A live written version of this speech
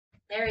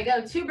There we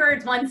go. 2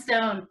 birds, 1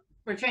 stone.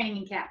 We're training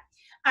in cat.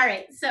 All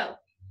right, so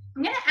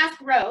I'm going to ask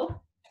Ro.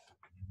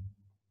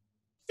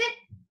 Sit.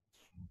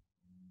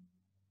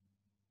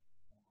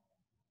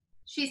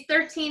 She's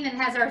 13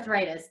 and has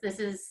arthritis. This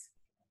is,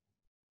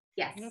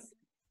 yes.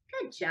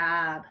 Good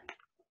job.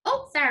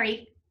 Oh,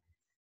 sorry.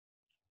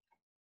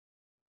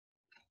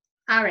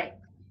 All right.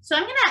 So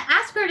I'm going to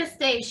ask her to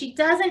stay. She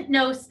doesn't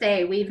know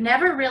stay. We've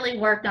never really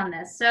worked on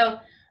this. So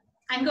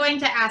I'm going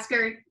to ask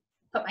her,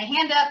 put my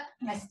hand up,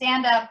 I'm going to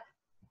stand up,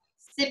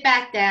 sit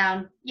back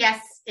down,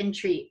 yes, and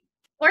treat.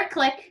 Or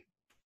click.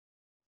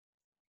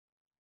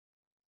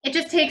 It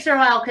just takes her a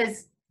while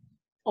because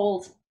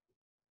old. So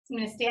I'm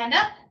going to stand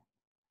up.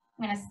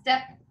 I'm going to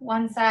step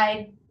one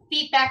side,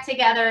 feet back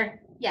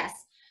together, yes.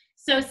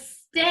 So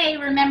stay,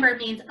 remember,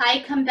 means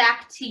I come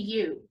back to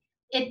you.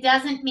 It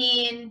doesn't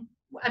mean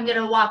I'm going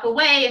to walk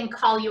away and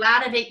call you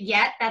out of it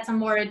yet. That's a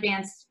more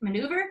advanced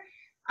maneuver.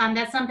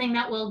 That's something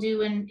that we'll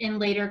do in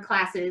later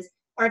classes.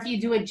 Or if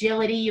you do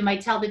agility, you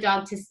might tell the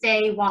dog to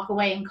stay, walk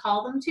away, and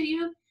call them to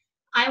you.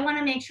 I want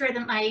to make sure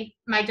that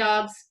my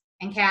dogs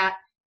and cat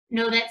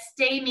know that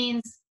stay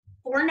means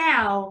for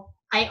now,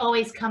 I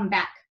always come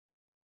back.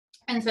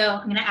 And so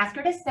I'm going to ask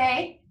her to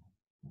stay.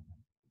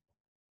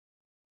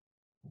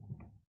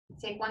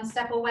 Take 1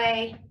 step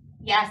away,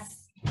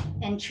 yes,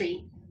 and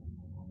treat.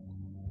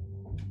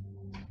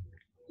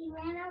 He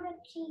ran out of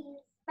cheese.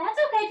 That's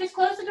okay. Just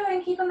close the door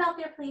and keep him out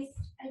there, please.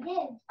 I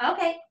did.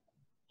 Okay.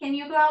 Can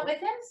you go out with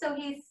him so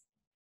he's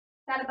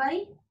got a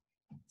buddy?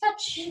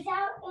 Touch. He's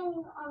out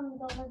in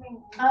the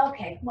living room.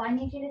 Okay. Well, I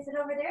need you to sit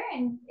over there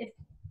and if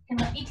you can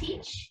let me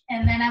teach,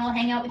 and then I will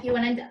hang out with you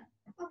when I'm done.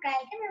 Okay.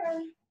 Come here,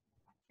 Rohan.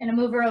 I'm going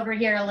to move her over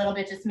here a little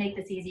bit just to make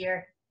this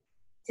easier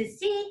to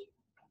see.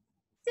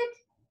 Sit.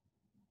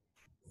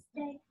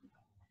 Stay.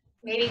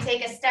 Maybe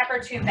take a step or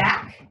 2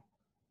 back.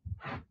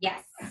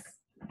 Yes. So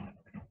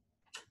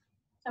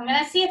I'm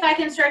going to see if I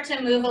can start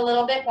to move a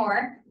little bit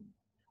more.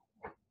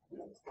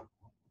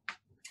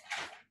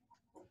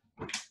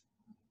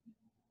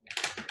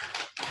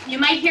 You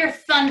might hear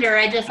thunder.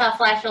 I just saw a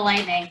flash of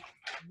lightning.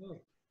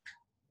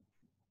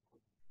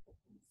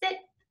 Sit.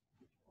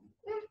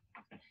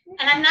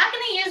 And I'm not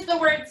going to use the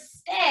word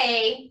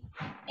stay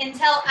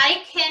until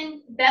I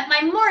can bet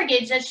my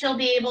mortgage that she'll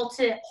be able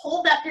to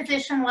hold that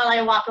position while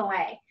I walk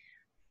away.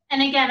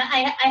 And again,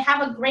 I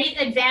have a great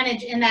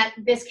advantage in that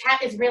this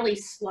cat is really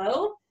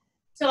slow.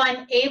 So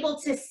I'm able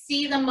to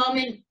see the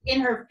moment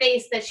in her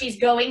face that she's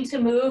going to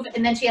move,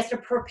 and then she has to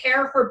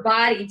prepare her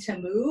body to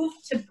move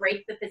to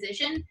break the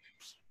position.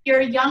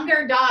 Your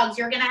younger dogs,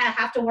 you're going to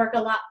have to work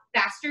a lot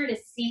faster to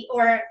see,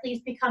 or at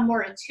least become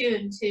more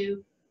attuned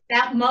to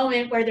that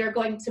moment where they're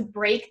going to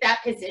break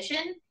that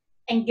position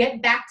and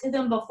get back to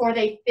them before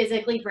they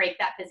physically break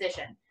that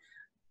position.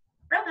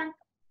 Rohan,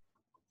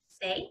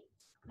 stay.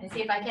 And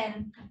see if I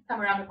can come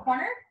around the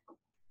corner.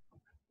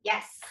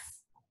 Yes.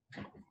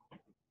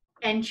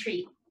 And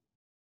treat.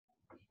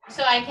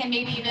 So I can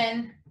maybe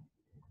even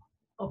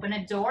open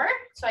a door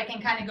so I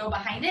can kind of go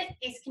behind it.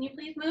 Ace, can you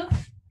please move?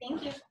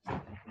 Thank you.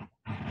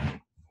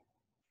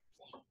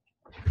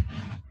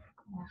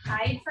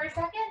 Hide for a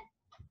second.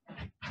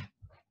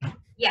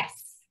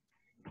 Yes.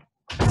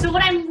 So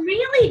what I'm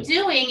really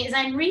doing is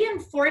I'm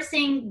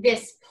reinforcing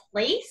this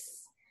place.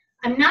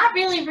 I'm not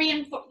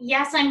really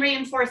yes, I'm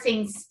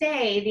reinforcing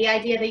stay, the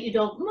idea that you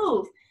don't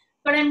move,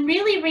 but I'm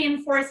really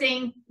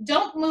reinforcing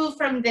don't move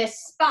from this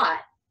spot.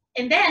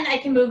 And then I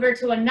can move her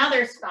to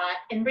another spot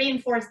and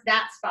reinforce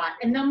that spot.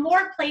 And the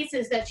more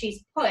places that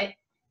she's put,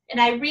 and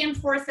I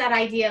reinforce that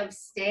idea of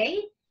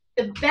stay,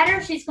 the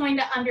better she's going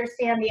to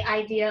understand the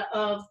idea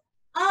of,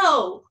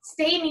 oh,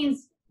 stay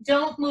means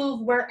don't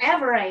move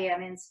wherever I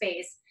am in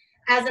space,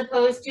 as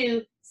opposed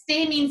to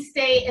stay means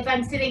stay if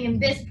I'm sitting in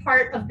this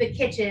part of the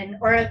kitchen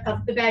or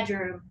of the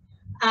bedroom,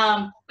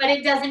 but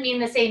it doesn't mean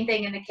the same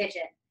thing in the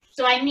kitchen.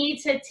 So I need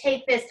to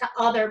take this to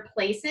other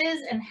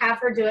places and have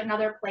her do it in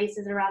other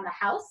places around the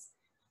house.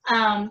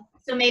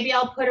 So maybe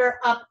I'll put her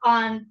up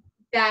on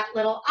that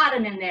little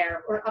ottoman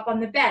there or up on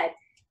the bed,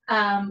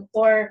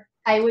 or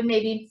I would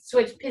maybe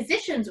switch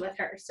positions with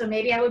her. So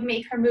maybe I would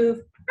make her move,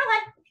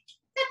 Rohan,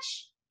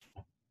 touch.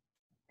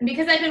 And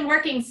because I've been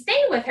working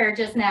stay with her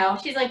just now,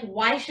 she's like,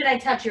 why should I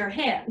touch your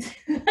hand?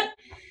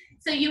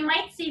 So you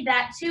might see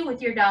that too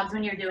with your dogs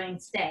when you're doing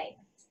stay.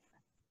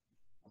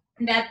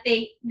 That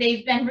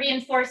they've been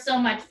reinforced so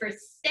much for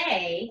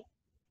stay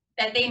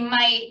that they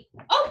might,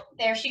 oh,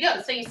 there she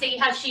goes. So you see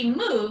how she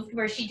moved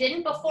where she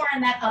didn't before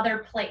in that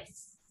other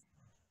place.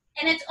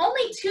 And it's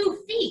only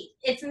 2 feet.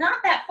 It's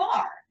not that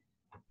far.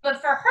 But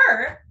for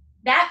her,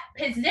 that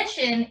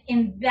position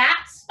in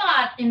that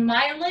spot in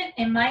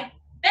my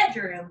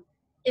bedroom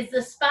is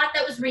the spot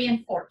that was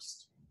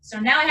reinforced. So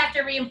now I have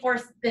to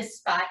reinforce this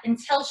spot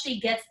until she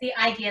gets the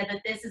idea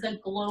that this is a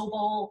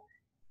global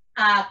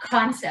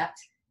concept,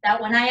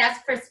 that when I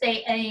ask for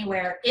stay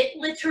anywhere, it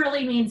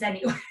literally means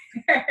anywhere.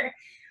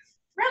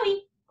 Rowie.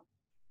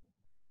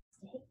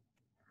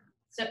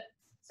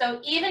 So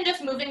even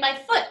just moving my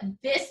foot,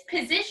 this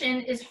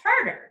position is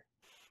harder.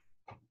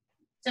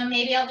 So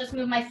maybe I'll just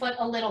move my foot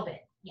a little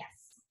bit.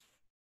 Yes.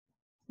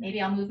 Maybe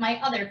I'll move my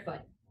other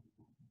foot.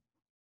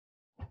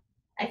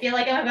 I feel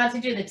like I'm about to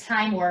do the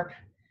time warp.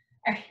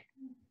 All right.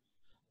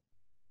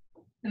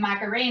 The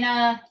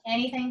Macarena,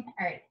 anything?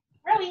 All right,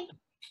 Rowie,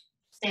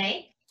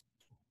 stay.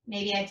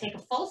 Maybe I take a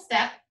full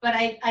step, but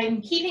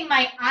I'm keeping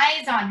my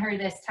eyes on her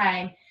this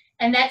time,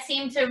 and that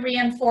seemed to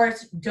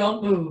reinforce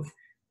don't move.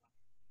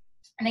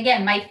 And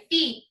again, my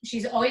feet,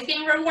 she's always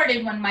getting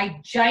rewarded when my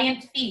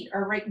giant feet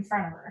are right in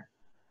front of her.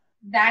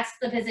 That's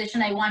the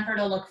position I want her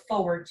to look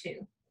forward to.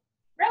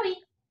 Rowie.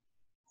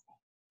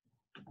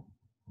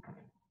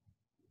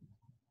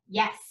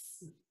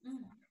 Yes.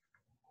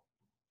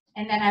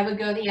 And then I would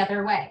go the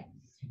other way.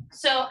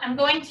 So I'm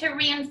going to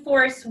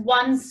reinforce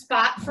one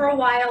spot for a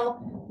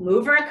while,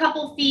 move her a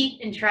couple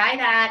feet and try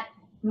that,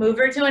 move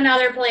her to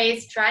another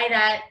place, try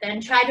that,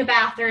 then try the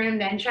bathroom,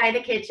 then try the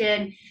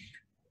kitchen.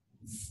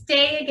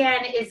 Stay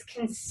again is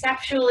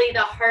conceptually the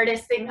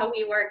hardest thing that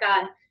we work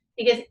on,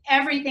 because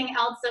everything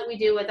else that we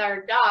do with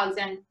our dogs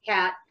and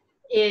cat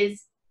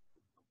is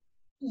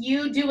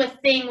you do a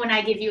thing when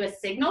I give you a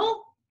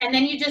signal, and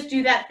then you just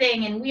do that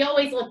thing, and we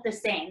always look the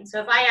same. So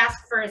if I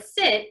ask for a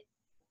sit,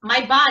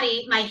 my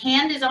body, my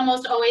hand is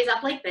almost always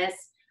up like this.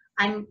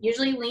 I'm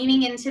usually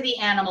leaning into the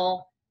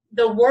animal.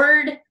 The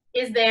word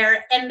is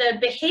there, and the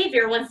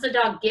behavior, once the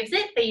dog gives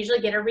it, they usually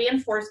get a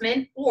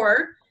reinforcement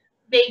or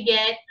they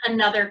get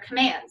another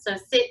command. So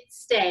sit,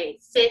 stay,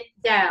 sit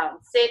down,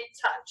 sit,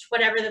 touch,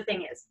 whatever the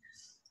thing is.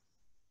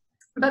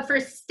 But for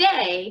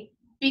stay,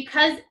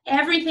 because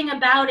everything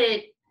about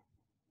it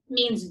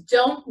means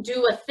don't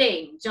do a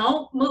thing,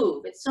 don't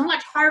move, it's so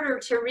much harder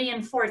to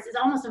reinforce. It's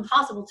almost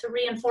impossible to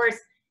reinforce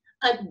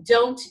a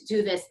don't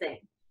do this thing,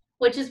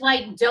 which is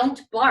why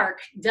don't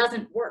bark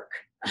doesn't work,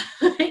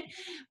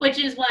 which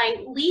is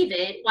why leave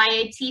it, why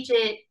I teach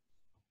it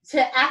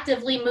to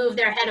actively move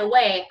their head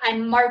away.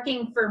 I'm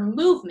marking for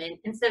movement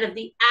instead of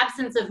the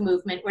absence of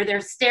movement where they're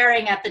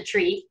staring at the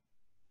treat.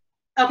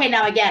 Okay,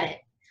 now I get it.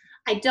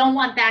 I don't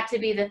want that to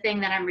be the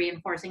thing that I'm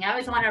reinforcing. I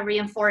always want to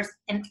reinforce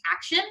an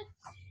action.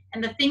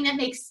 And the thing that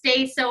makes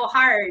stay so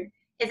hard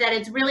is that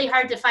it's really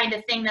hard to find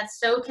a thing that's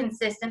so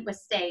consistent with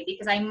stay,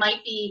 because I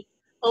might be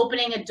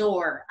opening a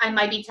door, I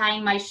might be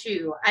tying my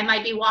shoe, I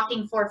might be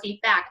walking 4 feet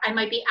back, I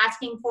might be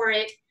asking for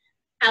it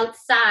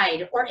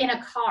outside or in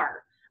a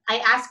car. I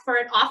ask for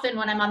it often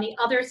when I'm on the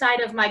other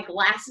side of my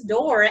glass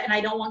door and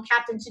I don't want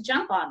Captain to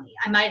jump on me.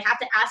 I might have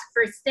to ask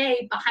for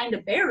stay behind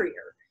a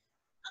barrier.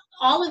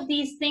 All of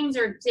these things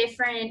are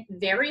different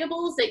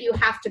variables that you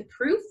have to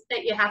proof,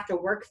 that you have to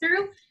work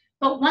through.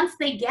 But once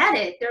they get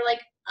it, they're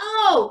like,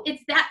 oh,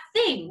 it's that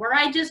thing where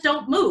I just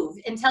don't move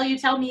until you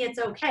tell me it's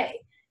okay.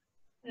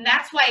 And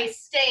that's why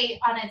stay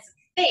on its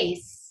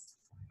face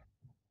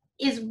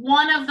is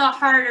one of the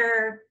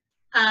harder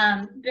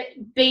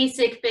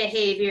basic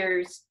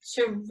behaviors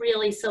to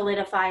really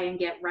solidify and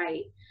get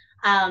right.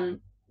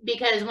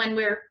 Because when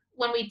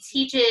we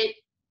teach it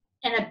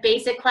in a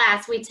basic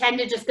class, we tend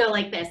to just go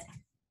like this,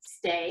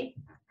 stay,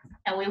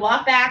 and we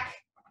walk back,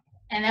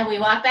 and then we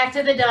walk back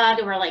to the dog,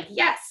 and we're like,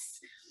 yes.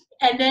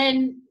 And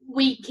then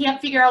we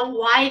can't figure out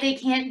why they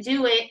can't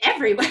do it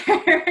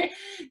everywhere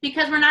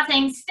because we're not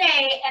saying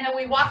stay, and then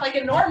we walk like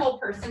a normal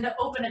person to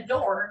open a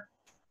door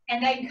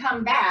and then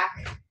come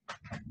back,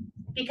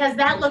 because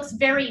that looks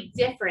very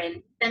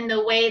different than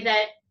the way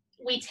that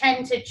we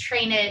tend to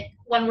train it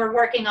when we're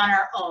working on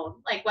our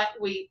own. Like what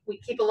we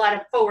keep a lot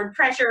of forward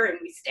pressure and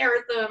we stare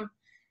at them.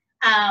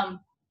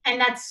 And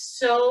that's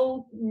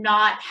so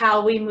not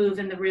how we move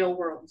in the real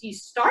world. You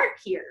start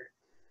here,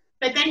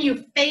 but then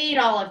you fade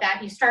all of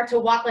that. You start to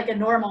walk like a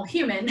normal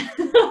human,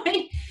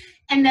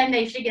 and then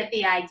they should get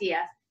the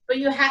idea. But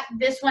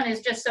this one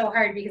is just so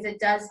hard because it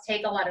does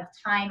take a lot of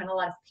time and a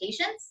lot of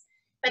patience.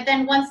 But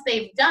then once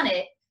they've done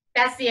it,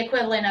 that's the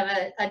equivalent of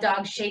a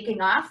dog shaking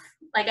off,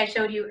 like I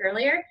showed you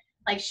earlier.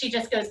 Like she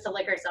just goes to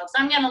lick herself.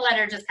 So I'm gonna let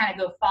her just kind of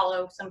go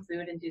follow some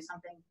food and do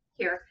something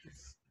here.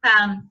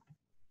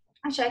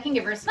 Actually, I can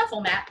give her a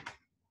snuffle mat.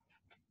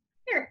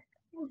 Here,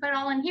 we'll put it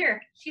all in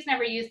here. She's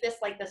never used this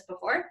like this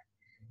before.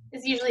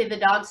 It's usually the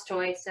dog's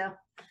toy, so.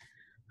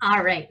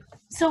 All right,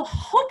 so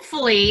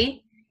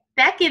hopefully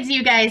that gives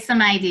you guys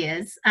some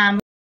ideas.